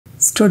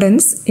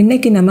Students,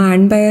 இன்னைக்கு நம்ம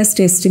unbiased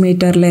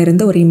estimatorல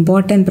இருந்து ஒரு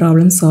important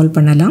problem solve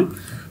பண்ணலாம்.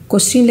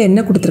 Questionல என்ன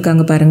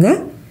கொடுத்திருக்காங்க பாருங்க.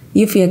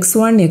 If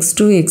x1,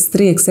 x2,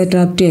 x3, etc.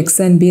 up to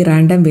xn be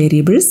random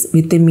variables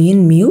with the mean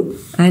mu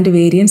and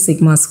variance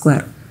sigma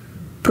square,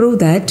 prove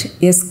that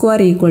s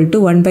square equal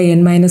to 1 by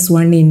n minus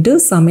 1 into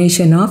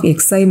summation of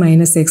xi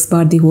minus x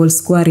bar the whole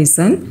square is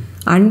an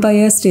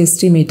unbiased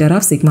estimator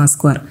of sigma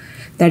square.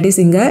 That is,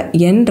 இங்க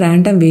n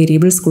random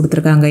variables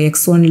கொடுத்திருக்காங்க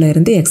x1ல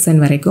இருந்து xn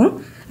வரைக்கும்.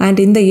 And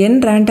இந்த n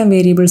random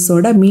variables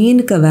ஓட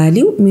மீனுக்கு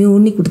value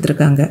மியூன்னு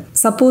கொடுத்திருக்காங்க.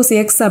 Suppose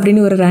x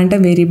அப்படின்னு ஒரு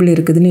random variable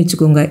இருக்குதுன்னு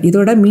வச்சுக்கோங்க.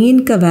 இதோட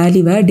மீனுக்கு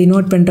வேல்யூவை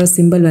டினோட் பண்ற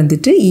சிம்பல்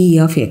வந்துட்டு e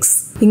of x.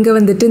 இங்க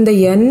வந்துட்டு இந்த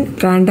n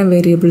random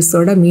variables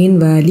ஓட mean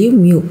value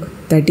mu.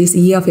 That is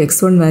e of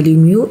x1 value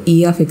mu, e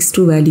of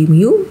x2 value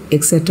mu,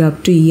 etc. up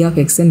to e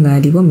of xn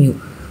value mu.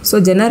 So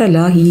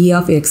generally e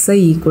of xi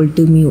equal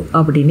to mu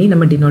அப்படின்னு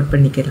நம்ம denote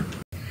பண்ணிக்கலாம்.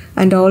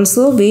 And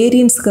also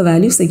variance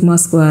value sigma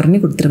square ni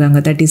கொடுத்திருக்காங்க.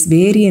 That is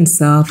variance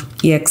of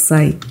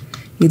xi.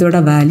 இதோட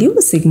value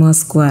sigma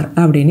square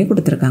அப்படின்னு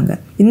கொடுத்திருக்காங்க.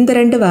 இந்த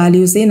ரெண்டு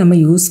வேல்யூஸே நம்ம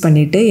யூஸ்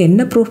பண்ணிட்டு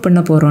என்ன ப்ரூஃப்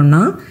பண்ண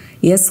போறோம்னா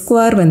s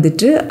square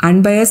வந்துட்டு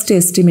unbiased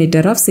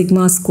estimator of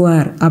sigma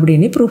square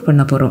அப்படின்னு ப்ரூஃப்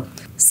பண்ண போறோம்.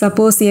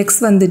 சப்போஸ்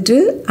x வந்துட்டு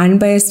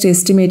unbiased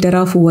estimator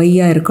of y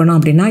இருக்கணும்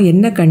அப்படின்னா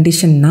என்ன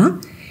கண்டிஷன்னா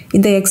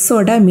இந்த x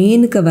ஓட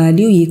மீனுக்கு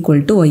வேல்யூ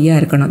ஈக்குவல் டு y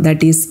இருக்கணும்.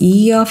 That is e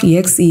of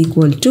x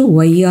equal to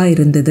y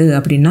இருந்தது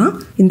அப்படின்னா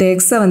இந்த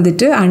x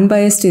வந்துட்டு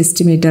unbiased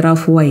estimator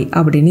of y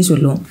அப்படின்னு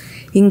சொல்லுவோம்.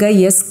 இங்க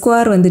s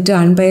ஸ்கொயர் வந்துட்டு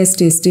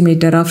unbiased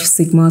estimator of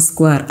sigma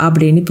square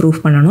அப்படின்னு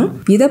ப்ரூஃப் பண்ணணும்.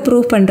 இதை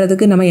ப்ரூஃப்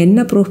பண்றதுக்கு நம்ம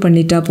என்ன ப்ரூஃப்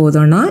பண்ணிட்டா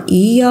போதும்னா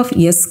e of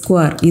s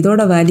ஸ்கொயர்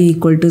இதோட value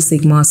equal to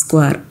sigma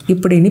square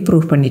இப்படின்னு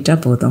ப்ரூஃப் பண்ணிட்டா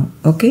போதும்.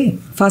 ஓகே,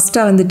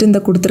 ஃபர்ஸ்டா வந்துட்டு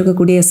இந்த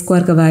கொடுத்திருக்கக்கூடிய s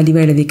ஸ்கொயருக்கு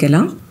வேல்யூவை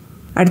எழுதிக்கலாம்.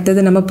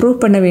 அடுத்தது நம்ம ப்ரூவ்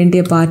பண்ண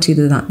வேண்டிய பார்ட்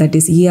இதுதான். That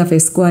is e of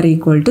s square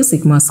equal to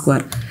sigma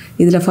square.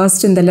 இதில்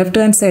ஃபர்ஸ்ட் இந்த லெஃப்ட்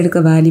ஹேண்ட் சைடுக்கு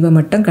வேல்யூவை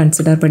மட்டும்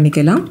கன்சிடர்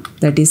பண்ணிக்கலாம்.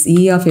 That is e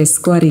of s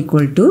square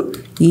equal to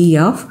e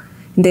of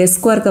இந்த s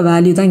ஸ்கொயருக்கு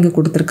வேல்யூ தான் இங்கே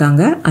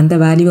கொடுத்துருக்காங்க. அந்த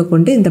வேல்யூவை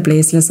கொண்டு இந்த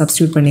பிளேஸில்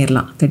சப்ஸ்டியூட்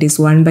பண்ணிடலாம். That is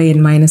 1 by n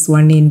minus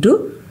 1 into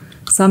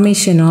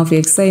summation of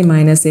xi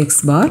minus x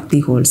bar the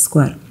whole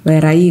square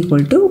where I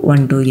equal to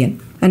 1 to n.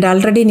 And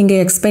already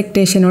நீங்கள்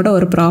எக்ஸ்பெக்டேஷனோட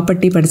ஒரு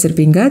ப்ராப்பர்ட்டி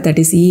படிச்சிருப்பீங்க. That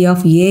is e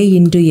of a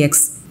into x.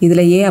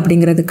 இதில் a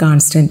அப்படிங்கிறது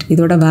constant.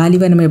 இதோட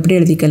வேல்யூவை நம்ம எப்படி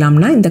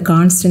எழுதிக்கலாம்னா இந்த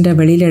கான்ஸ்டண்ட்டை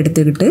வெளியில்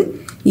எடுத்துக்கிட்டு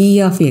e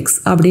of x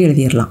அப்படி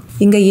எழுதிடலாம்.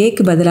 இங்கே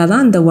ஏக்கு பதிலாக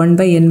தான் இந்த 1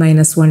 by n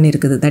minus 1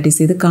 இருக்குது. தட் இஸ்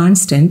இது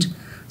கான்ஸ்டன்ட்.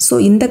 ஸோ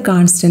இந்த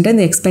கான்ஸ்டண்ட்டை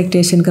இந்த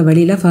எக்ஸ்பெக்டேஷனுக்கு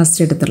வெளியில் ஃபர்ஸ்ட்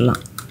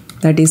எடுத்துடலாம்.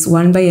 That is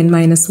 1 by n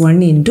minus 1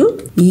 into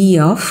e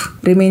of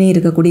remaining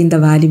இருக்கக்கூடிய இந்த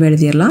வேல்யூவை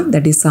எழுதிடலாம்.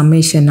 That is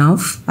summation of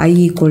I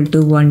equal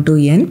to 1 to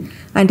n.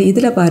 And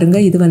இதில்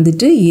பாருங்கள் இது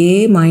வந்துட்டு a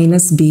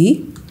minus b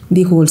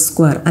the whole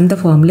square அந்த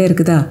ஃபார்மில்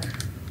இருக்குதா.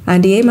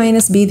 And a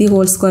minus b the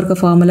whole square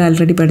formula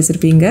already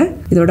படிச்சிருப்பீங்க.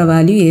 இதோட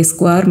value a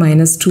square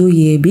minus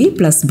 2ab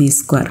plus b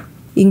square.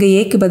 இங்கே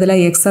ஏக்கு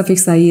பதிலாக x of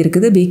x i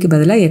இருக்குது, bக்கு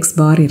பதிலாக x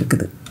bar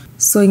இருக்குது.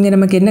 ஸோ இங்கே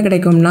நமக்கு என்ன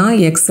கிடைக்கும்னா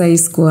xi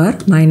square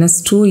minus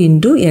 2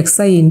 into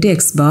xi into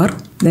x bar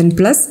then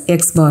plus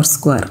x bar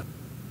square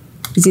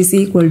which is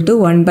equal to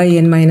 1 by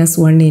n minus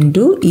 1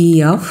 into e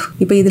of.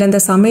 இப்போ இதில்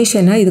இந்த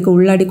சமேஷனை இதுக்கு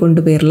உள்ளாடி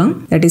கொண்டு போயிடலாம்.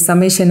 தட் இஸ்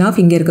சமேஷன் ஆஃப்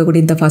இங்கே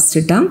இருக்கக்கூடிய இந்த first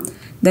term,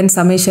 then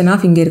summation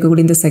of இங்கே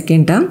இருக்கக்கூடிய இந்த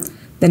second term,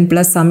 then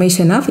plus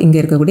summation of இங்கே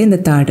இருக்கக்கூடிய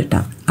இந்த தேர்ட்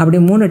டேர்ம். அப்படி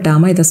மூணு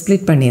டேர்மாக இதை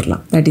ஸ்ப்ளிட்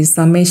பண்ணிடலாம். That is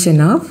summation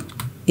of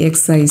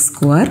xi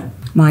square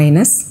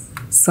minus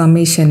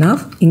summation of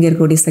இங்கே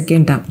இருக்கக்கூடிய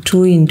second term 2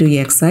 into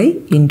xi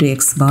into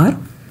x bar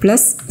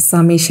plus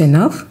summation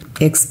of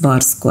x bar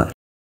square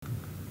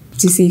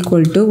which is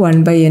equal to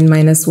 1 by n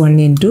minus 1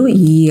 into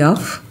e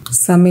of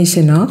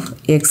summation of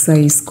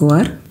xi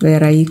square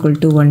where I equal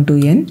to 1 to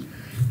n.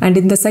 And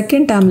இந்த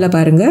second டேர்மில்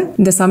பாருங்கள்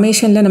இந்த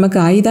சமேஷனில் நமக்கு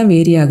ஐ தான்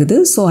vary ஆகுது.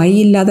 So I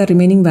இல்லாத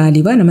remaining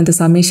வேல்யூவை நம்ம இந்த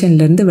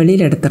சமேஷன்லேருந்து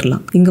வெளியில்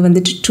எடுத்துடலாம். இங்கே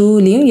வந்துட்டு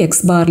 2லேயும்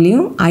எக்ஸ்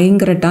பார்லேயும்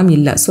ஐங்கிற டேர்ம்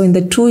இல்லை. ஸோ இந்த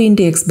 2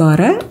 into எக்ஸ்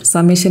பாரை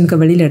சமேஷனுக்கு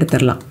வெளியில்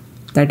எடுத்துடலாம்.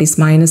 That is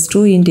minus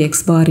 2 into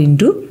X bar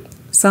into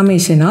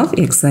summation of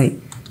xi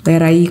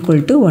where I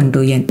equal to 1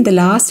 to n. இந்த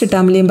லாஸ்ட்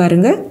டேர்ம்லேயும்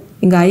பாருங்கள்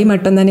இங்கே ஐ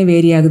மட்டும் தானே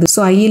வேரி ஆகுது.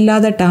 ஸோ ஐ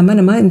இல்லாத டேர்மை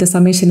நம்ம இந்த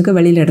சமேஷனுக்கு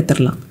வெளியில்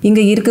எடுத்துடலாம்.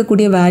 இங்கே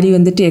இருக்கக்கூடிய வேல்யூ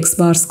வந்துட்டு எக்ஸ்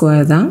பார்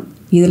ஸ்கொயர் தான்.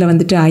 இதில்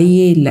வந்துட்டு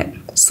ஐயே இல்லை.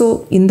 ஸோ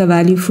இந்த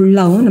வேல்யூ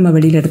ஃபுல்லாகவும் நம்ம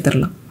வெளியில்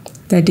எடுத்துடலாம்.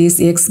 That is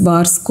X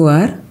bar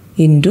square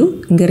into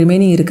இங்கே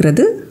ரிமைனிங்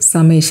இருக்கிறது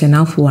summation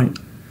of 1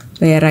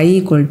 where I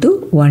equal to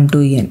 1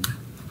 to n.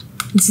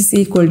 This is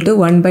equal to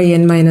 1 by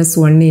n minus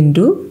 1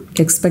 into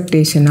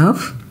expectation of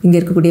இங்கே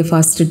இருக்கக்கூடிய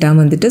ஃபர்ஸ்ட் டேர்ம்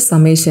வந்துட்டு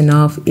summation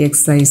of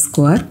xi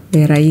square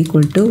where I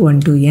equal to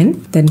 1 to n.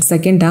 Then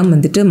second term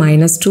வந்துட்டு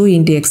minus 2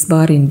 into x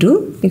bar into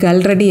இங்கே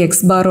already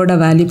x பாரோட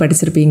value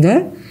படிச்சிருப்பீங்க.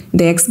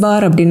 இந்த x bar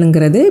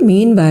அப்படிங்கிறது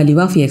mean value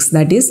of x.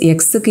 That is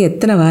எக்ஸுக்கு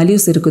எத்தனை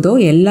values இருக்குதோ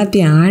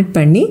எல்லாத்தையும் ஆட்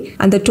பண்ணி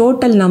அந்த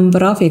total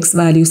number of x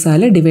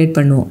வேல்யூஸால் divide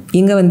பண்ணுவோம்.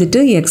 இங்கே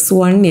வந்துட்டு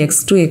x1,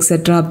 x2, etc.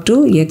 up to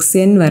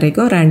xn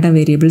வரைக்கும் ரேண்டம்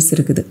வேரியபிள்ஸ்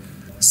இருக்குது.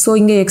 ஸோ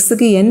இங்கே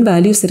எக்ஸுக்கு n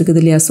வேல்யூஸ் இருக்குது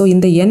இல்லையா. ஸோ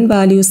இந்த n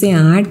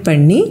வேல்யூஸையும் ஆட்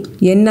பண்ணி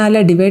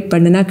என்னால் டிவைட்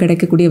பண்ணினா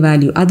கிடைக்கக்கூடிய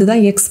வேல்யூ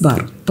அதுதான் x bar.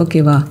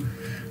 ஓகேவா.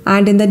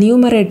 அண்ட் இந்த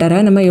நியூமரேட்டரை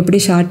நம்ம எப்படி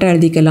ஷார்ட்டாக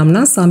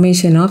எழுதிக்கலாம்னா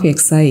சமேஷன் ஆஃப்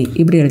xi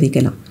இப்படி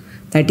எழுதிக்கலாம்.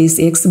 தட் இஸ்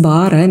எக்ஸ்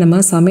பாரை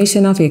நம்ம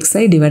summation of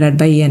xi divided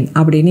by n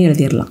அப்படின்னு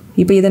எழுதிடலாம்.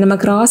 இப்போ இதை நம்ம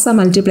கிராஸாக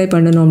மல்டிப்ளை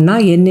பண்ணணும்னா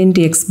n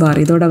இன்ட்டு எக்ஸ்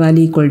பார் இதோட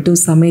value equal to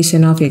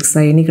summation of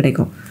xiன்னு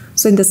கிடைக்கும்.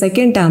 ஸோ இந்த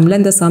செகண்ட்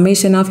டேர்மில் இந்த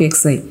சமேஷன் ஆஃப்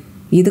xi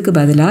இதுக்கு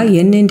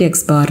பதிலாக n இன்ட்டு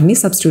எக்ஸ் பார்னு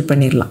சப்ஸ்டியூட்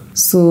பண்ணிடலாம்.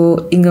 ஸோ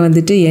இங்கே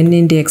வந்துட்டு n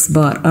இன்ட்டு எக்ஸ்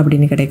பார்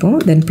அப்படின்னு கிடைக்கும்.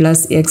 தென்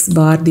plus X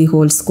bar the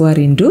whole square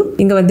into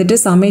இங்கே வந்துட்டு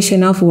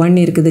சமேஷன் ஆஃப்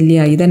 1 இருக்குது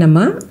இல்லையா, இதை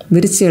நம்ம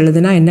விரித்து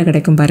எழுதுனா என்ன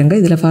கிடைக்கும் பாருங்கள்.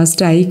 இதில்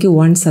ஃபர்ஸ்ட்டு ஐக்கு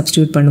 1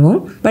 சப்ஸ்டியூட் பண்ணுவோம்.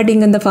 பட்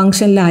இங்கே இந்த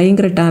ஃபங்க்ஷனில்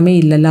ஐங்கிற டேர்மே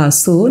இல்லைல்ல.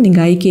 ஸோ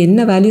நீங்கள் ஐக்கு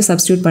என்ன வேல்யூ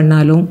சப்ஸ்டியூட்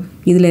பண்ணாலும்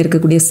இதில்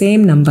இருக்கக்கூடிய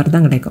சேம் நம்பர்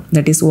தான் கிடைக்கும்.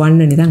 தட் இஸ்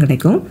 1ன்னு தான்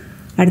கிடைக்கும்.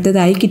 அடுத்தது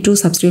ஐக்கு 2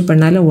 சப்ஸ்டியூட்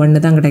பண்ணாலும்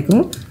 1 தான்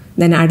கிடைக்கும்.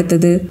 தென்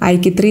அடுத்தது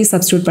ஐக்கு 3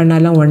 சப்ஸ்டியூட்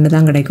பண்ணாலும் 1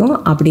 தான் கிடைக்கும்.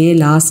 அப்படியே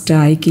லாஸ்ட்டு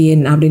ஐக்கு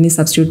n அப்படின்னு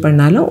சப்ஸ்டியூட்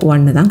பண்ணாலும்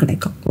 1 தான்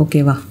கிடைக்கும்.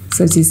 ஓகேவா? So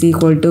it's is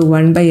equal to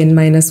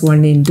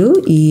 1/n-1 into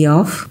E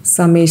of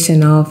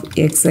summation of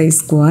xi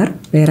square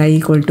where i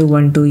equal to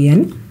 1 to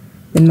n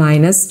then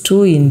minus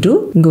 2 into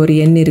இங்கே ஒரு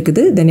n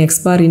இருக்குது. தென்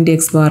எக்ஸ் பார் into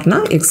X பார்னா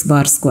X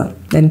bar square.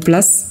 தென்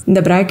plus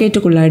இந்த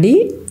ப்ராக்கெட்டுக்குள்ளாடி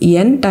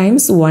n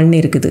times 1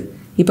 இருக்குது.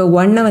 இப்போ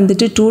 1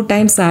 வந்துட்டு 2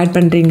 times add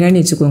பண்ணுறீங்கன்னு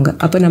வச்சுக்கோங்க.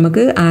 அப்போ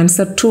நமக்கு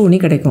ஆன்சர் 2ன்னு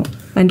கிடைக்கும்.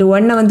 அண்ட்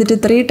 1 வந்துட்டு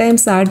 3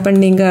 டைம்ஸ் ஆட்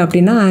பண்ணீங்க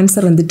அப்படின்னா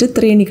ஆன்சர் வந்துட்டு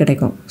 3ன்னு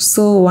கிடைக்கும்.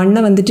 ஸோ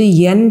 1 வந்துட்டு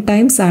n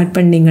டைம்ஸ் ஆட்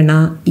பண்ணிங்கன்னா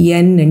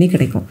nன்னு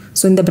கிடைக்கும்.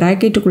 ஸோ இந்த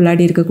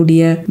ப்ராக்கெட்டுக்குள்ளாடி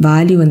இருக்கக்கூடிய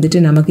வேல்யூ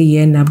வந்துட்டு நமக்கு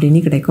n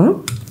அப்படின்னு கிடைக்கும்.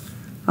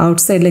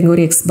 அவுட் சைடில் இங்கே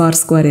ஒரு எக்ஸ் பார்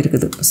ஸ்கொயர்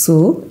இருக்குது. So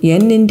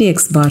n into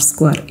X bar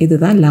square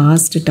இதுதான்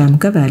லாஸ்ட்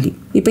டேர்முக்கு வேல்யூ.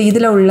 இப்போ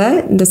இதில் உள்ள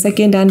இந்த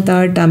செகண்ட் அண்ட்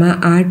தேர்ட் டேர்மை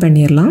ஆட்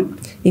பண்ணிடலாம்.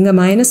 இங்கே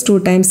 -2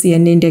 times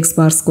n into X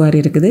bar square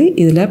இருக்குது.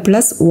 இதில்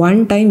plus 1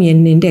 time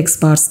n into X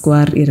bar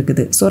square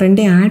இருக்குது. ஸோ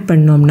ரெண்டையும் ஆட்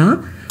பண்ணோம்னா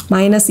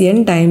 -n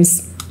times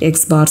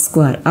X bar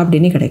square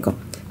அப்படின்னு கிடைக்கும்.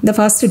 இந்த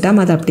ஃபர்ஸ்ட்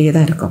டேர்ம் அது அப்படியே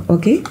தான் இருக்கும்.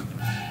 Okay,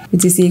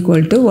 which is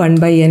equal to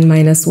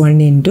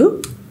 1/n-1 into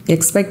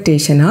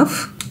expectation of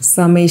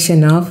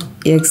summation of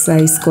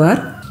xi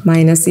square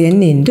minus n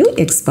into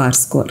X bar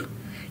square.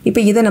 இப்போ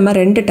இதை நம்ம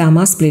 2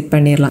 டேர்மாக ஸ்ப்ளிட்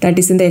பண்ணிடலாம். தட்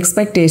இஸ் இந்த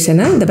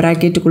எக்ஸ்பெக்டேஷனை இந்த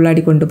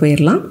ப்ராக்கெட்டுக்குள்ளாடி கொண்டு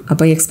போயிடலாம்.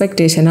 அப்போ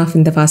எக்ஸ்பெக்டேஷன் ஆஃப்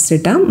இந்த first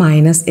term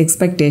minus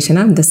expectation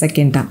of இந்த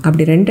செகண்ட் டேர்ம்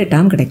அப்படி 2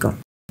 டேர்ம் கிடைக்கும்.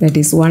 That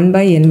is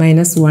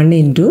 1/n-1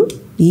 into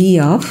E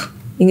of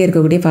இங்கே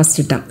இருக்கக்கூடிய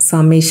first term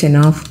summation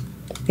of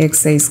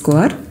xi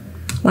square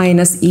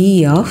minus E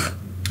of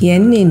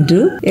n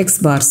into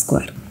X bar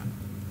square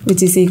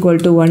which is equal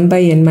to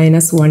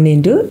 1/n-1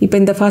 into இப்போ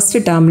இந்த first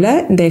டேர்மில்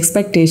இந்த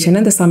எக்ஸ்பெக்டேஷனை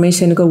இந்த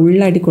சமேஷனுக்கு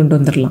உள்ளாடி கொண்டு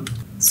வந்துடலாம்.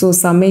 So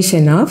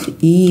summation of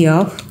E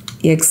of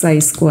xi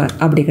square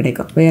அப்படி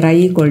கிடைக்கும். வேர் i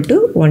equal to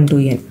 1 to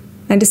n.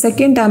 And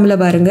second டேர்மில்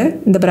பாருங்கள்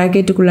இந்த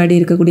ப்ராக்கெட்டுக்குள்ளாடி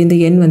இருக்கக்கூடிய இந்த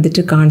n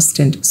வந்துட்டு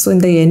கான்ஸ்டன்ட். ஸோ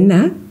இந்த n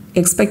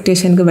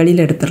எக்ஸ்பெக்டேஷனுக்கு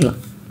வெளியில் எடுத்துடலாம்.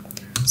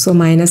 So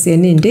minus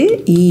n into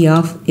e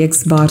of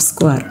X bar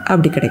square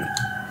அப்படி கிடைக்கும்.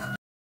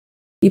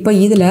 இப்போ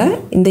இதில்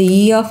இந்த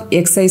இ of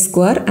xi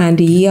square and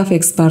E of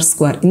X bar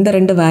square இந்த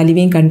 2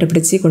 வேல்யூவையும்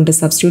கண்டுபிடிச்சி கொண்டு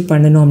சப்ஸ்டியூட்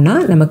பண்ணணும்னா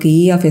நமக்கு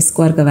இ ஆஃப் எஸ்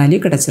ஸ்கொயருக்கு வேல்யூ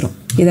கிடச்சிரும்.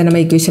 இதை நம்ம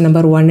ஈக்குவேஷன்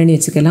நம்பர் 1ன்னு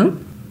வச்சுக்கலாம்.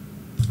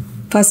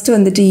 ஃபஸ்ட்டு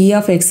வந்துட்டு இ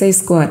ஆஃப் xi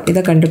ஸ்கொயர்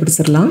இதை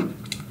கண்டுபிடிச்சிடலாம்.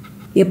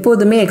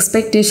 எப்போதுமே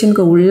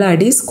எக்ஸ்பெக்டேஷனுக்கு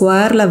உள்ளாடி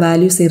ஸ்கொயரில்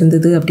வேல்யூஸ்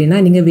இருந்தது அப்படின்னா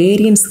நீங்கள்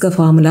வேரியன்ஸுக்கு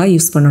ஃபார்முலா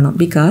யூஸ் பண்ணணும்.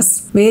 பிகாஸ்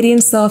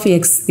வேரியன்ஸ் ஆஃப்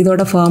எக்ஸ்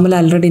இதோட ஃபார்முலா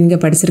ஆல்ரெடி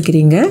நீங்கள்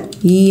படிச்சிருக்கிறீங்க.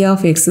 இ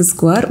of X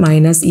square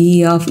minus E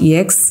of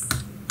X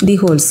the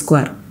whole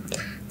square.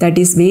 That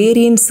is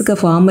வேரியன்ஸுக்கு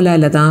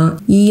ஃபார்முலாவில் தான்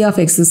இ ஆஃப்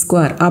எக்ஸ்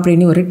ஸ்கொயர்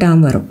அப்படின்னு ஒரு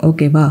டேர்ம் வரும்.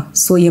 ஓகேவா?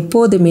 ஸோ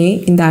எப்போதுமே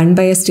இந்த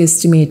அன்பயஸ்ட்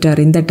எஸ்டிமேட்டர்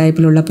இந்த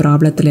டைப்பில் உள்ள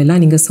ப்ராப்ளத்துலலாம்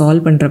நீங்கள்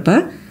சால்வ் பண்ணுறப்ப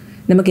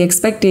நமக்கு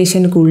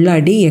எக்ஸ்பெக்டேஷனுக்கு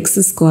உள்ளாடி எக்ஸ்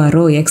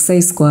ஸ்கொயரோ xi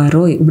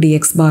ஸ்கொயரோ இப்படி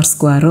எக்ஸ் பார்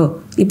ஸ்கொயரோ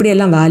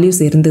இப்படியெல்லாம்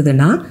வேல்யூஸ்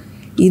இருந்ததுன்னா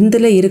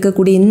இதில்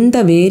இருக்கக்கூடிய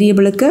இந்த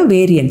வேரியபிளுக்கு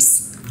வேரியன்ஸ்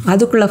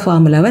அதுக்குள்ள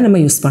ஃபார்முலாவை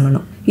நம்ம யூஸ்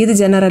பண்ணணும். இது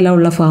ஜெனரலாக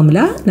உள்ள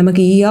ஃபார்முலா.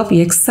 நமக்கு இ ஆஃப்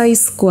xi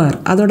ஸ்கொயர்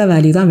அதோட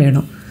வேல்யூ தான்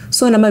வேணும்.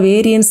 ஸோ நம்ம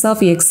வேரியன்ஸ்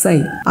ஆஃப் xi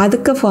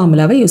அதுக்கு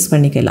ஃபார்முலாவை யூஸ்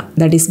பண்ணிக்கலாம்.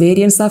 That is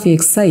variance of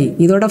xi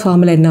இதோட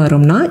ஃபார்முலா என்ன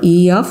வரும்னா இ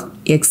of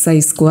xi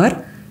square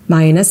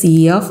minus E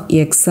of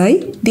xi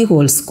the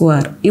whole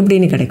square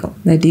இப்படின்னு கிடைக்கும்.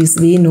 That is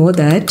we know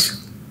that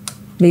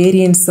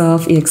variance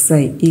of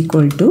xi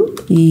equal to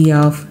E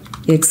of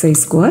xi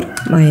square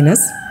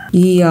minus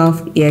E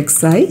of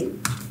xi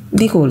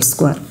the whole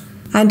square.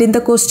 And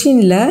இந்த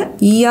கொஸ்டினில்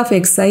இ of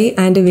xi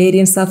and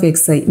variance of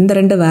xi இந்த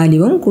 2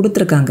 வேல்யூவும்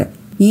கொடுத்துருக்காங்க.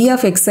 E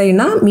of xi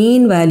na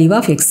mean value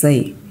of xi,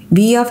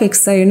 V of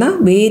xi na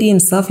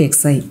variance of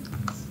xi.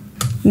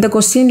 இந்த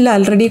கொஸ்டினில்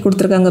already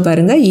கொடுத்துருக்காங்க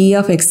பாருங்கள். E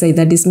of xi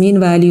that is mean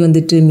value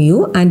வந்துட்டு mu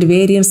and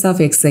variance of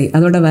xi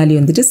அதோட value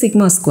வந்துட்டு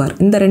சிக்மா ஸ்கொயர்.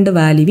 இந்த 2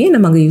 வேல்யூவையும்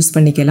நம்ம அங்கே யூஸ்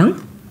பண்ணிக்கலாம்.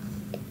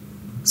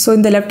 ஸோ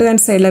இந்த லெஃப்ட்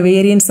ஹேண்ட் சைடில்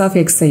வேரியன்ஸ் ஆஃப்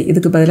xi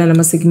இதுக்கு பதிலாக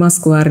நம்ம சிக்மா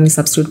ஸ்கொயர்னு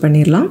சப்ஸ்டியூட்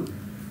பண்ணிடலாம்.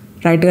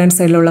 ரைட் ஹேண்ட்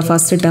சைடில் உள்ள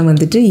ஃபர்ஸ்ட் டேர்ம்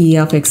வந்துட்டு E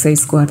of xi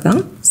ஸ்கொயர்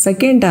தான்.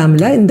 செகண்ட்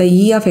டேர்மில் இந்த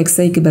E of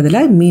xiக்கு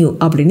பதிலாக mu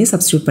அப்படின்னு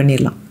சப்ஸ்டியூட்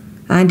பண்ணிடலாம்.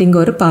 அண்ட் இங்கே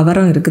ஒரு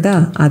பவரும் இருக்குதா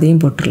அதையும்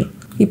போட்டுடலாம்.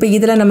 இப்போ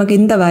இதில் நமக்கு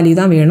இந்த வேல்யூ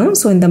தான் வேணும்.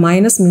 ஸோ இந்த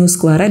மைனஸ் மியூ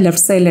ஸ்கொயரை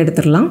லெஃப்ட் சைடில்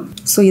எடுத்துடலாம்.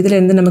 ஸோ இதில்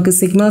இருந்து நமக்கு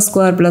sigma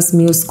square plus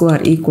mu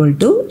square equal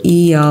to E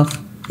of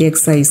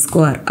xi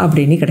square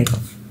அப்படின்னு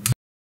கிடைக்கும்.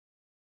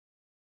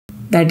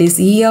 that is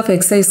E of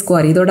xi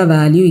square இதோட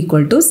value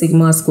equal to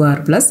sigma square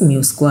plus mu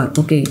square.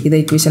 Okay, இதை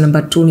equation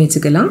number 2 னு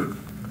வச்சுக்கலாம்.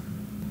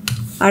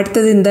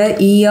 அடுத்தது இந்த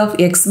E of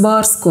x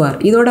bar square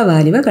இதோட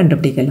வேல்யூவை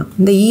கண்டுபிடிக்கலாம்.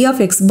 இந்த E of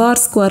x bar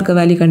square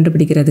value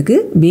கண்டுபிடிக்கிறதுக்கு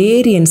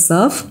variance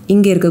of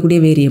இங்க இருக்கக்கூடிய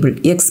வேரியபிள்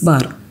x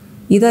bar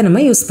இதை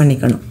நம்ம யூஸ்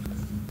பண்ணிக்கணும்.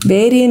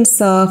 Variance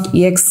of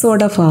x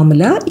ஓட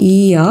ஃபார்முலா E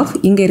of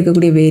இங்க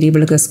இருக்கக்கூடிய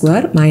வேரியபிளுக்கு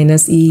square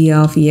minus E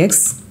of x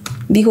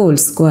the whole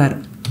square.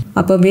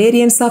 அப்போ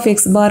variance of x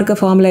barக்கு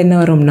ஃபார்முலா என்ன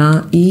வரும்னா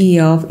E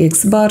of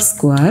x bar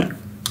square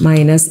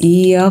minus E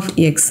of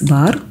x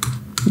bar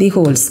the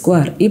whole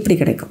square இப்படி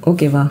கிடைக்கும்.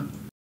 ஓகேவா?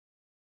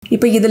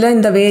 இப்போ இதில்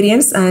இந்த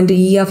variance and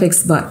E of x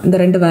bar இந்த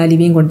ரெண்டு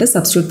வேல்யூவையும் கொண்டு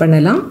சப்ஸ்டியூட்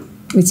பண்ணலாம்.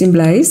 which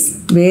implies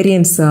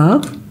variance of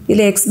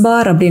இதில் x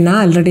bar அப்படின்னா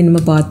ஆல்ரெடி நம்ம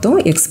பார்த்தோம்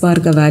x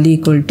barக்கு value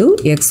equal to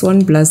x1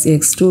 plus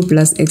x2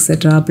 plus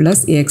etc plus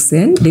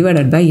xn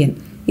divided by n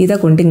இதை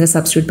கொண்டு இங்கே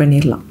சப்ஸ்டியூட்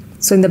பண்ணிடலாம்.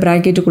 ஸோ இந்த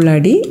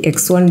ப்ராக்கெட்டுக்குள்ளாடி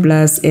x1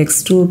 plus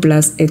x2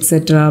 plus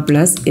etc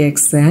plus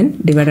xn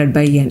divided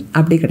by n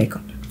அப்படி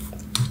கிடைக்கும்.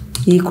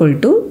 ஈக்குவல்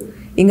டு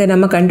இங்கே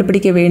நம்ம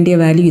கண்டுபிடிக்க வேண்டிய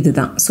வேல்யூ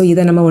இதுதான். ஸோ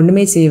இதை நம்ம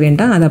ஒன்றுமே செய்ய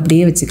வேண்டாம், அதை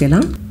அப்படியே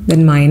வச்சுக்கலாம்.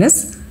 தென் மைனஸ்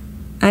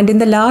அண்ட்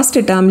இந்த லாஸ்ட்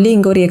டேர்ம்லேயும்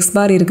இங்கே ஒரு எக்ஸ்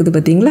பார் இருக்குது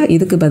பார்த்தீங்களா,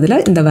 இதுக்கு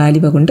பதிலாக இந்த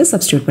வேல்யூவை கொண்டு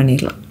சப்ஸ்டியூட்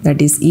பண்ணிடலாம்.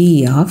 தட் இஸ் E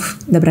ஆஃப்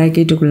இந்த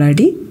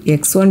ப்ராக்கெட்டுக்குள்ளாடி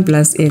x1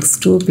 plus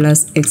x2 plus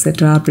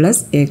etc plus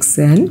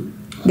xn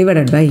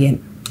divided by n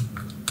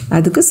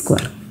அதுக்கு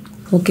ஸ்கொயர்.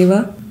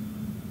 ஓகேவா?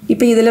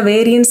 இப்போ இதில்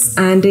வேரியன்ஸ்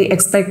அண்ட்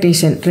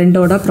எக்ஸ்பெக்டேஷன்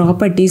ரெண்டோட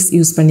ப்ராப்பர்ட்டிஸ்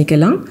யூஸ்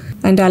பண்ணிக்கலாம்.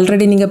 அண்ட்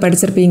ஆல்ரெடி நீங்கள்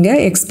படிச்சிருப்பீங்க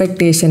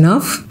expectation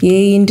of a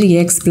into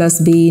x plus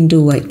b into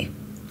y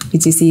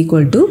which is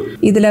equal to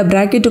இதில்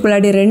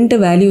ப்ராக்கெட்டுக்குள்ளாடி ரெண்டு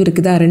வேல்யூ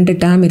இருக்குதா, ரெண்டு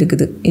டேர்ம்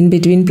இருக்குது, இன்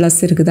பிட்வீன் ப்ளஸ்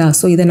இருக்குதா.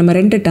 ஸோ இதை நம்ம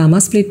ரெண்டு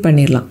டேர்மாக ஸ்ப்ளிட்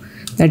பண்ணிடலாம்.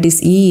 தட்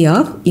இஸ் E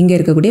ஆஃப் இங்கே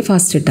இருக்கக்கூடிய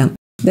first term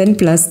then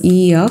plus E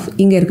of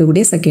இங்கே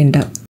இருக்கக்கூடிய செகண்ட்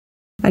டேர்ம்.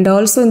 அண்ட்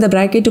ஆல்சோ இந்த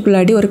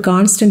ப்ராக்கெட்டுக்குள்ளாடி ஒரு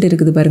கான்ஸ்டன்ட்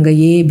இருக்குது பாருங்கள்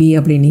a b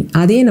அப்படின்னு,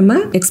 அதே நம்ம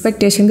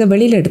எக்ஸ்பெக்டேஷனுக்கு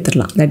வெளியில்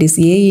எடுத்துடலாம். That is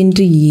a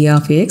into E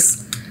of x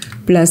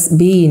plus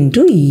b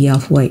into E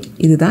of y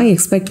இதுதான்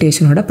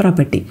எக்ஸ்பெக்டேஷனோட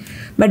ப்ராப்பர்ட்டி.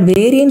 பட்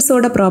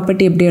வேரியன்ஸோட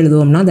ப்ராப்பர்ட்டி எப்படி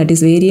எழுதுவோம்னா that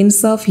is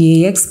variance of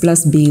ax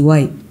plus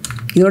by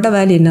இதோட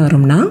வேல்யூ என்ன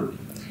வரும்னா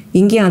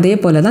இங்கேயும் அதே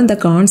போல் தான் இந்த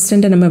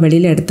கான்ஸ்டண்ட்டை நம்ம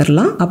வெளியில்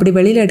எடுத்துடலாம். அப்படி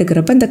வெளியில்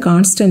எடுக்கிறப்ப இந்த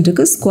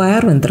கான்ஸ்டன்ட்டுக்கு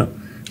ஸ்கொயர் வந்துடும்.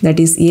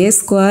 That is a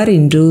square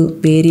into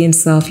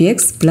variance of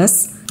x plus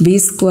b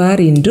square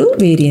into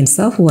variance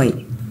of y.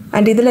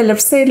 And இதில்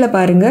லெஃப்ட் சைடில்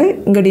பாருங்கள்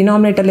இங்கே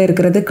டினாமினேட்டரில்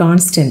இருக்கிறது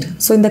கான்ஸ்டன்ட்.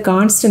 ஸோ இந்த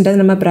கான்ஸ்டண்ட்டை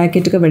நம்ம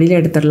ப்ராக்கெட்டுக்கு வெளியில்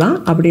எடுத்துடலாம்.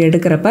 அப்படி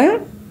எடுக்கிறப்ப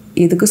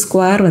இதுக்கு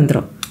ஸ்கொயர்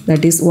வந்துடும்.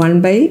 That is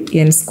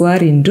 1/n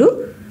square into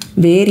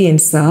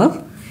variance of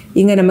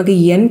இங்கே நமக்கு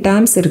n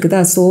டேர்ம்ஸ்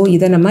இருக்குதா. ஸோ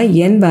இதை நம்ம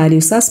n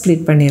வேல்யூஸாக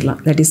ஸ்ப்ளிட் பண்ணிடலாம்.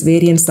 That is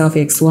variance of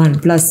x1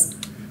 plus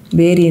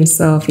variance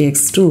of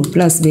x2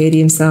 plus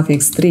variance of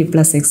x3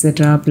 plus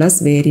etc plus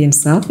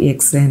variance of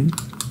xn.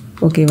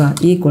 ஓகேவா?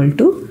 Equal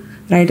to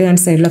right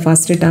hand சைடில்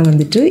first term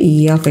வந்துட்டு E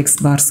of x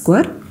bar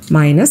square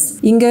minus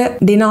இங்கே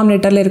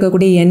டினாமினேட்டரில்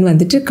இருக்கக்கூடிய n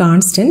வந்துட்டு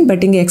constant,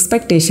 but இங்கே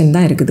expectation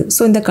தான் இருக்குது.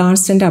 ஸோ இந்த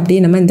கான்ஸ்டன்ட்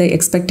அப்படியே நம்ம இந்த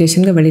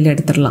எக்ஸ்பெக்டேஷனுக்கு வெளியில்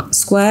எடுத்துடலாம்,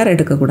 ஸ்கொயர்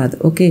எடுக்கக்கூடாது.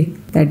 Okay,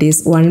 that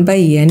is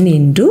 1/n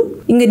into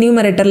இங்கே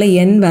நியூமரேட்டரில்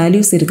n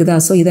வேல்யூஸ் இருக்குதா.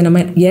 ஸோ இதை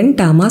நம்ம n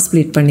டேர்மாக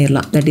ஸ்ப்ளிட்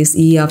பண்ணிடலாம். That is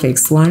E of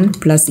x1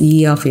 plus E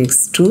of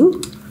x2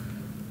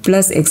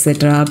 plus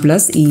etc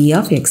plus E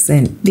of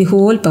xn the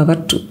whole power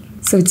 2.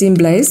 So which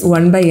implies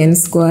 1/n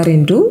square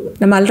into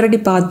நம்ம already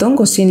பார்த்தோம்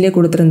கொஸ்டின்லேயே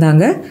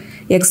கொடுத்துருந்தாங்க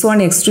x1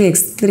 x2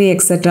 x3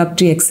 etc up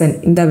to xn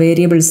இந்த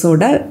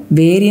வேரியபிள்ஸோட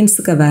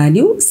வேரியன்ஸுக்கு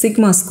value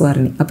sigma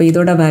ஸ்கொயர்னு. அப்போ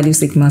இதோட value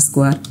sigma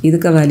square,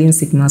 இதுக்கு value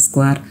sigma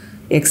square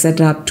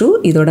etc up to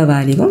இதோட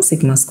வேல்யூவும்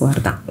சிக்மா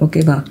ஸ்கொயர் தான்.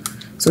 ஓகேவா?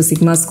 So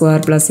sigma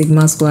square plus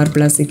sigma square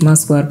plus sigma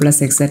square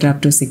plus etc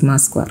up to sigma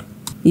square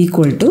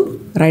equal to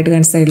right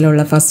hand சைடில்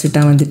உள்ள ஃபஸ்ட்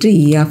டேர்ம் வந்துட்டு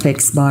E of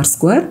x bar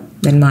square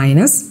then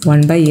minus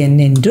 1/n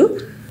into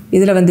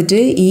இதில் வந்துட்டு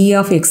E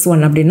of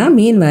x1 அப்படின்னா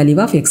mean value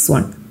of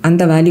x1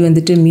 அந்த value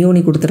வந்துட்டு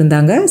மியூனி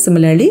கொடுத்துருந்தாங்க.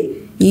 Similarly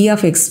E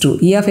of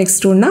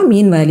x2னா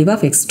mean value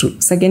of x2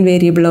 second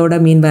வேரியபிளோட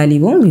மீன்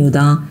வேல்யூவும் மியூ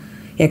தான்.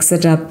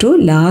 Etcetera up to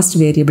last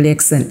variable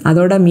xn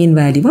அதோட மீன்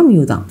வேல்யூவும்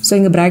மியூ தான். ஸோ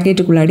இங்கே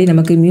ப்ராக்கெட்டுக்குள்ளாடி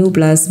நமக்கு மியூ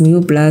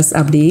ப்ளஸ்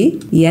அப்படி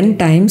n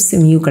டைம்ஸ்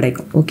மியூ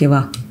கிடைக்கும்.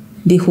 ஓகேவா?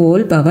 The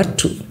whole power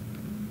 2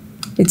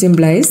 which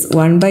implies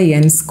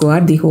 1/n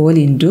square the whole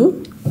into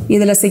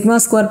இதில் sigma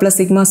square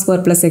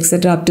plus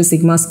etcetera up to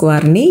sigma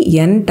ஸ்கொயர்னி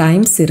n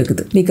times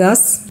இருக்குது.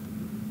 பிகாஸ்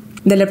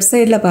இந்த லெஃப்ட்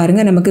சைடில்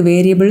பாருங்கள் நமக்கு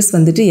வேரியபிள்ஸ்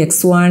வந்துட்டு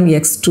x1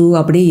 x2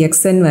 அப்படி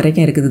xn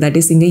வரைக்கும் இருக்குது. தட்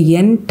இஸ் இங்கே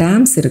n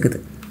டேர்ம்ஸ் இருக்குது.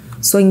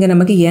 ஸோ இங்கே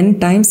நமக்கு n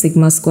டைம்ஸ்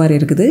சிக்மா ஸ்கொயர்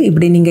இருக்குது.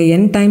 இப்படி நீங்கள்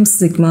n times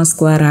sigma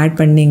square add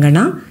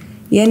பண்ணிங்கன்னா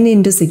n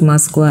இன்ட்டு சிக்மா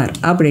ஸ்கொயர்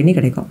அப்படின்னு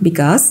கிடைக்கும்.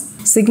 பிகாஸ்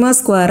சிக்மா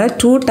ஸ்கொயரை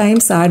 2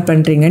 டைம்ஸ் ஆட்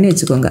பண்ணுறீங்கன்னு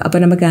வச்சுக்கோங்க. அப்போ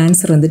நமக்கு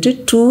ஆன்சர் வந்துட்டு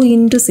 2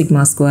 இன்ட்டு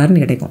சிக்மா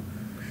ஸ்கொயர்னு கிடைக்கும்.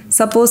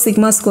 சப்போஸ்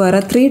சிக்மா ஸ்கொயரை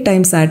 3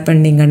 டைம்ஸ் ஆட்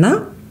பண்ணிங்கன்னா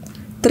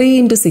 3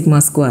 இன்ட்டு சிக்மா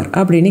ஸ்கொயர்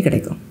அப்படின்னு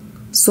கிடைக்கும்.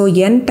 So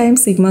n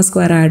times sigma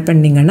square add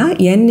பண்ணிங்கன்னா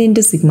n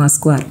இன்ட்டு சிக்மா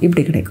ஸ்கொயர்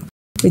இப்படி கிடைக்கும்.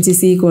 which is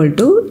equal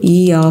to E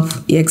of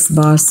x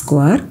bar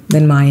square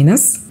then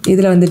minus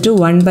இதில் வந்துட்டு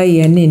 1 by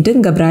n into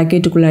இங்கே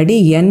ப்ராக்கெட்டுக்குள்ளாடி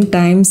n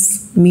times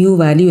mu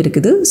value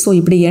இருக்குது. So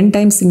இப்படி n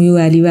times mu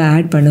value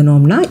add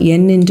பண்ணணும்னா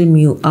n into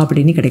mu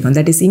அப்படின்னு கிடைக்கும்.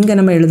 தட் இஸ் இங்கே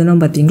நம்ம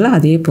எழுதணும் பார்த்தீங்களா,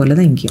 அதே போல்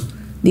தான் இங்கேயும்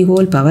தி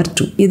ஹோல் பவர்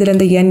 2. இதில்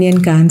இந்த n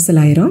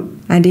கேன்சல் ஆயிரும்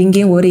அண்ட்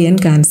இங்கேயும் ஒரு n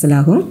கேன்சல்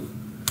ஆகும்.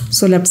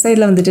 ஸோ லெஃப்ட்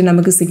சைடில் வந்துட்டு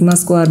நமக்கு சிக்மா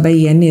ஸ்கொயர் பை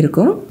n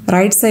இருக்கும்.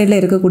 ரைட் சைடில்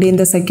இருக்கக்கூடிய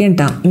இந்த செகண்ட்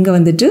டேர்ம் இங்கே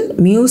வந்துட்டு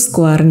மியூ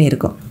ஸ்கொயர்னு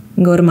இருக்கும்.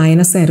 இங்கே ஒரு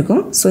மைனஸாக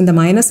இருக்கும். ஸோ இந்த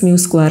மைனஸ் மியூ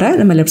ஸ்கொயரை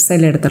நம்ம லெஃப்ட்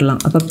சைடில் எடுத்துடலாம்.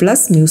 அப்போ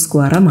ப்ளஸ் மியூ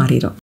ஸ்கொயராக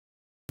மாறிடும்.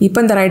 இப்போ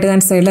இந்த ரைட்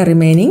ஹேண்ட் சைடில்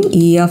remaining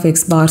E of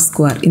x bar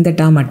square இந்த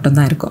டேர்ம்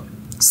மட்டும்தான் இருக்கும்.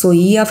 So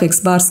E of x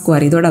bar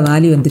square இதோட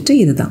வேல்யூ வந்துட்டு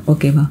இதுதான்.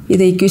 ஓகேவா,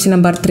 இதை ஈக்குவேஷன்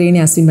நம்பர்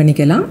 3ன்னு அஸ்யூம்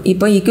பண்ணிக்கலாம்.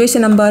 இப்போ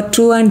ஈக்குவேஷன் நம்பர்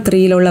 2 and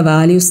 3ல் உள்ள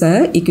வேல்யூஸை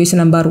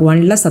ஈக்குவேஷன் நம்பர்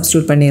 1ல்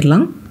சப்ஸ்டியூட்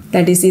பண்ணிடலாம்.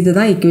 தட் இஸ்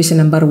இதுதான்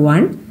ஈக்குவேஷன் நம்பர்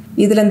 1.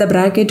 இதில் இந்த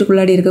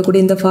ப்ராக்கெட்டுக்குள்ளாடி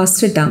இருக்கக்கூடிய இந்த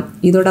ஃபர்ஸ்ட் டேர்ம்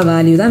இதோட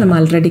வேல்யூ தான் நம்ம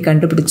ஆல்ரெடி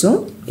கண்டுபிடிச்சோம்.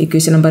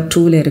 ஈக்குவேஷன் நம்பர்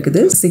 2ல்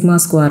இருக்குது sigma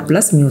square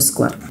plus mu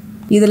square.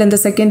 இதில் இந்த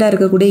செகண்டாக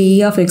இருக்கக்கூடிய E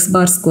of x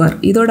bar square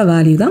இதோட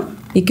வேல்யூ தான்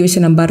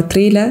equation number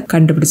 3ல்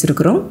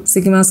கண்டுபிடிச்சிருக்கிறோம்.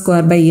 Sigma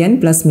square by n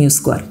plus mu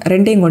square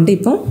ரெண்டையும் கொண்டு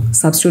இப்போ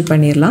சப்ஸ்டியூட்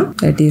பண்ணிடலாம்.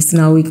 That is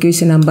now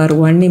equation number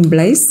 1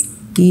 implies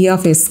E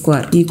of s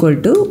square equal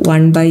to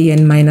 1 by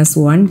n minus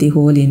 1 the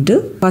whole into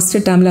first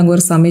termல அங்கே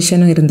ஒரு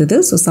சமேஷனும் இருந்தது.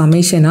 So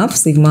summation of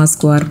sigma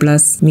square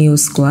plus mu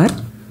square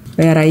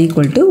where I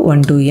equal to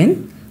 1 to n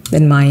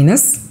then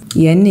minus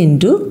n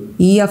into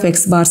E of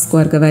x bar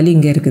square value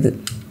இங்கே இருக்குது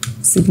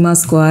sigma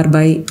square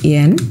by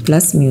n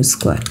plus mu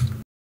square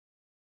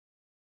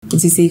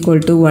which is equal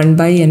to 1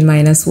 by n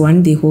minus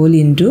 1 the whole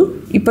into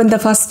இப்போ இந்த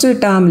first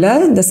டேர்மில்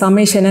இந்த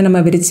சமேஷனை நம்ம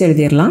விரித்து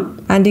எழுதிடலாம்.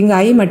 And இங்கே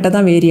ஐ மட்டும்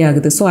தான் வேரி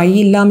ஆகுது. ஸோ ஐ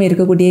இல்லாமல்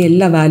இருக்கக்கூடிய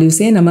எல்லா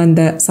வேல்யூஸையும் நம்ம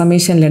இந்த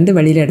சமேஷன்லேருந்து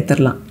வெளியில்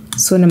எடுத்துடலாம்.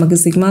 ஸோ நமக்கு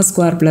sigma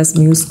square plus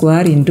mu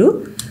square into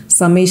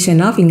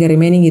summation of இங்கே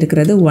ரிமைனிங்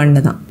இருக்கிறது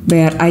 1 தான்.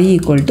 வேர் I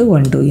equal to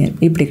 1 to n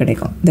இப்படி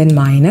கிடைக்கும். தென்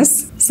மைனஸ்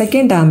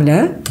செகண்ட் டேர்மில்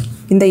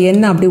இந்த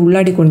எண்ணை அப்படி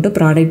உள்ளாடி கொண்டு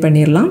ப்ராடக்ட்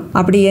பண்ணிடலாம்.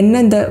 அப்படி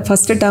என்ன இந்த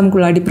ஃபஸ்ட்டு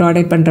டேர்முக்குள்ளாடி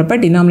ப்ராடக்ட் பண்ணுறப்ப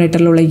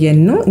டினாமினேட்டரில் உள்ள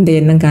எண்ணும் இந்த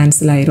எண்ணம்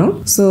கேன்சல் ஆயிரும்.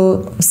 ஸோ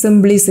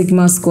சிம்பிளி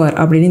சிக்மா ஸ்கொயர்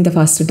அப்படின்னு இந்த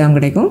ஃபஸ்ட்டு டேர்ம்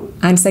கிடைக்கும்.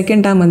 அண்ட்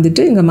செகண்ட் டேர்ம்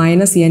வந்துட்டு இங்கே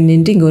மைனஸ் n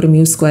இன்ட்டு இங்கே ஒரு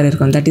மியூ ஸ்கொயர்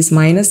இருக்கும். That is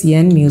minus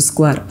n mu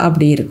square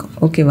அப்படி இருக்கும்.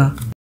 ஓகேவா,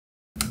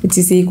 which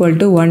is equal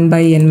to 1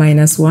 by n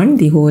minus 1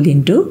 the whole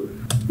into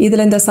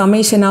இதில் இந்த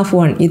சமேஷன் ஆஃப்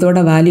 1 இதோட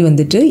வேல்யூ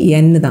வந்துட்டு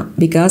n தான்.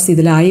 பிகாஸ்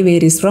இதில் I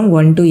varies from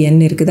 1 to n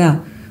இருக்குதா.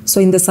 ஸோ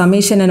இந்த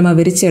சமேஷனை நம்ம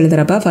விரித்து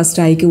எழுதுகிறப்ப ஃபஸ்ட்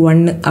ஐக்கு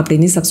 1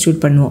 அப்படின்னு சப்ஸ்டியூட்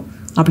பண்ணுவோம்.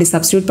 அப்படி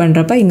சப்ஸ்டியூட்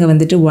பண்ணுறப்ப இங்கே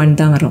வந்துட்டு 1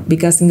 தான் வரும்.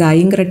 பிகாஸ் இங்கே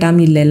ஐங்கிற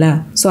டேர்ம் இல்லைல்ல.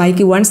 ஸோ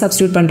ஐக்கு 1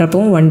 சப்ஸ்டியூட்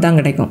பண்ணுறப்பவும் 1 தான்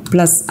கிடைக்கும்.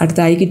 ப்ளஸ்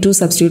அடுத்து ஐக்கு 2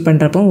 சப்ஸ்டியூட்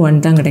பண்ணுறப்பவும்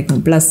 1 தான்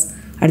கிடைக்கும். ப்ளஸ்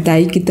அடுத்து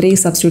ஐக்கு 3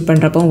 சப்ஸ்டியூட்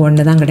பண்ணுறப்பவும்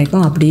 1 தான்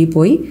கிடைக்கும். அப்படியே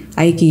போய்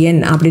ஐக்கு n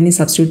அப்படின்னு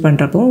சப்ஸ்டியூட்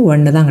பண்ணுறப்பவும்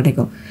 1 தான்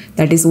கிடைக்கும்.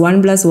 தட் இஸ் 1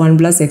 + 1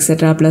 +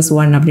 எக்ஸெட்ரா +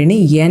 1 அப்படின்னு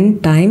n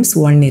டைம்ஸ்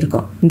 1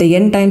 இருக்கும். இந்த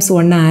n டைம்ஸ்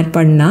 1 ஆட்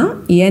பண்ணால்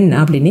n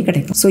அப்படின்னு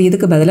கிடைக்கும். ஸோ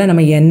இதுக்கு பதிலாக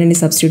நம்ம n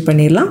சப்ஸ்டியூட்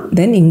பண்ணிடலாம்.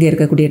 தென் இங்கே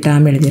இருக்கக்கூடிய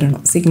term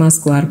எழுதிடணும் sigma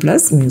square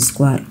plus mu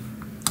square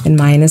then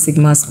minus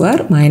sigma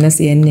square minus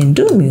n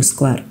into mu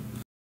square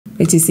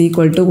which is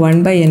equal to 1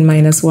 by n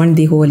minus 1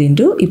 the whole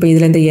into இப்போ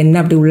இதில் இந்த n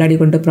அப்படி உள்ளாடி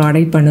கொண்டு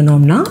ப்ராடக்ட்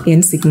பண்ணணும்னா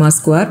n sigma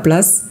square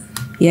plus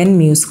n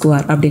mu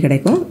square அப்படி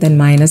கிடைக்கும். தென்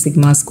minus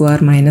sigma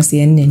square minus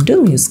n into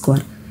mu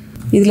square.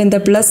 இதில் இந்த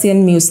plus n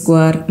mu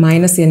square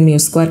minus n mu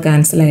square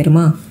cancel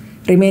ஆயிருமா.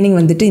 ரிமைனிங்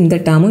வந்துட்டு இந்த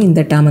டேர்மும்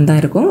இந்த டேர்மும் தான்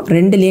இருக்கும்.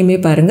 ரெண்டுலேயுமே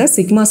பாருங்கள்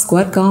சிக்மா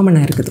ஸ்கொயர்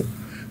காமனாக இருக்குது.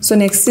 ஸோ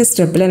நெக்ஸ்ட்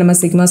ஸ்டெப்பில் நம்ம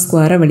சிக்மா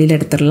ஸ்கொயரை வெளியில்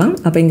எடுத்துடலாம்.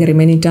 அப்போ இங்கே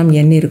ரிமைனிங் டேர்ம்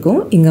n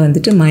இருக்கும். இங்கே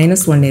வந்துட்டு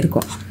 -1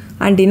 இருக்கும்.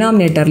 அண்ட்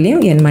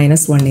டினாமினேட்டர்லேயும் n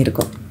 - 1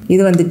 இருக்கும்.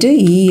 இது வந்துட்டு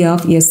E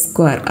of s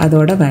square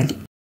அதோட வேல்யூ.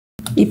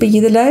 இப்போ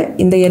இதில்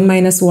இந்த n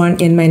 - 1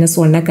 n -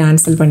 1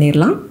 கேன்சல்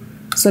பண்ணிடலாம்.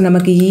 ஸோ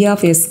நமக்கு E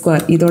of s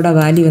square இதோட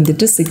வேல்யூ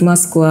வந்துட்டு சிக்மா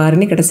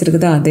ஸ்கொயர்னு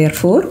கிடச்சிருக்குதா.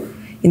 தேர்ஃபோர்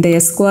இந்த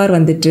s ஸ்கொயர்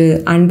வந்துட்டு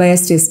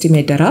unbiased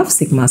estimator of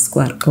sigma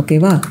square.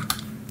 ஓகேவா,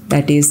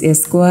 that is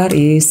s square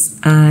is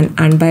an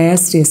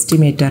unbiased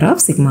estimator of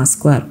sigma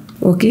square.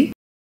 Okay.